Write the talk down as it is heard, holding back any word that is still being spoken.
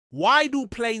Why do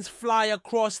planes fly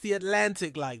across the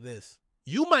Atlantic like this?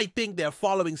 You might think they're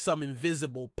following some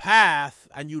invisible path,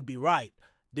 and you'd be right.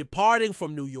 Departing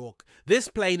from New York, this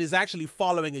plane is actually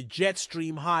following a jet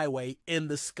stream highway in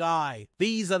the sky.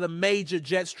 These are the major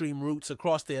jet stream routes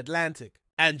across the Atlantic.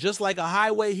 And just like a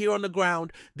highway here on the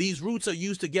ground, these routes are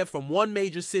used to get from one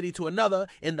major city to another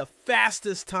in the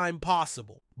fastest time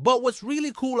possible. But what's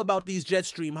really cool about these jet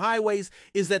stream highways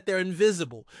is that they're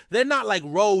invisible. They're not like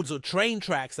roads or train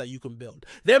tracks that you can build.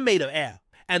 They're made of air.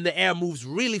 And the air moves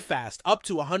really fast, up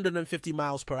to 150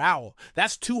 miles per hour.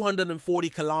 That's 240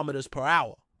 kilometers per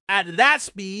hour. At that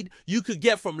speed, you could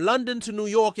get from London to New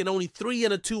York in only 3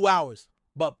 and 2 hours.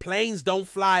 But planes don't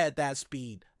fly at that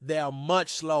speed. They are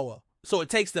much slower. So it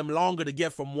takes them longer to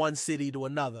get from one city to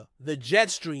another. The jet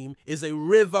stream is a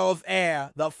river of air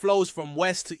that flows from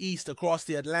west to east across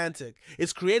the Atlantic.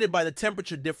 It's created by the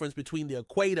temperature difference between the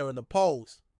equator and the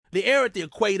poles. The air at the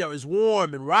equator is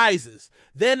warm and rises.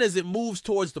 Then as it moves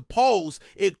towards the poles,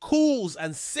 it cools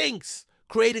and sinks,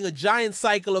 creating a giant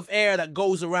cycle of air that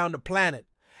goes around the planet.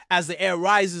 As the air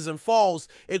rises and falls,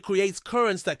 it creates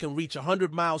currents that can reach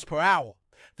 100 miles per hour.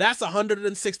 That's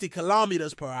 160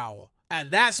 kilometers per hour.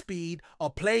 At that speed, a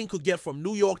plane could get from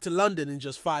New York to London in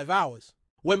just 5 hours.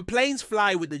 When planes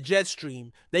fly with the jet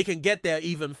stream, they can get there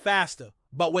even faster.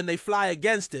 But when they fly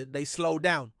against it, they slow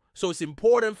down. So it's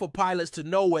important for pilots to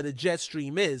know where the jet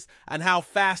stream is and how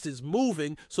fast it's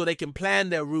moving so they can plan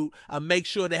their route and make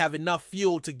sure they have enough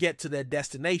fuel to get to their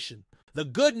destination. The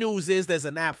good news is there's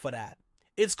an app for that.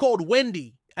 It's called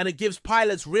Windy, and it gives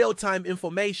pilots real-time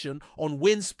information on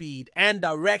wind speed and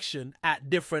direction at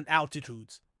different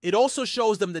altitudes. It also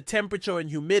shows them the temperature and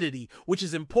humidity, which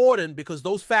is important because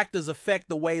those factors affect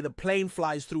the way the plane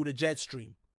flies through the jet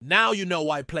stream. Now you know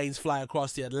why planes fly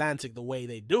across the Atlantic the way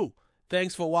they do.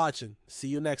 Thanks for watching. See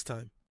you next time.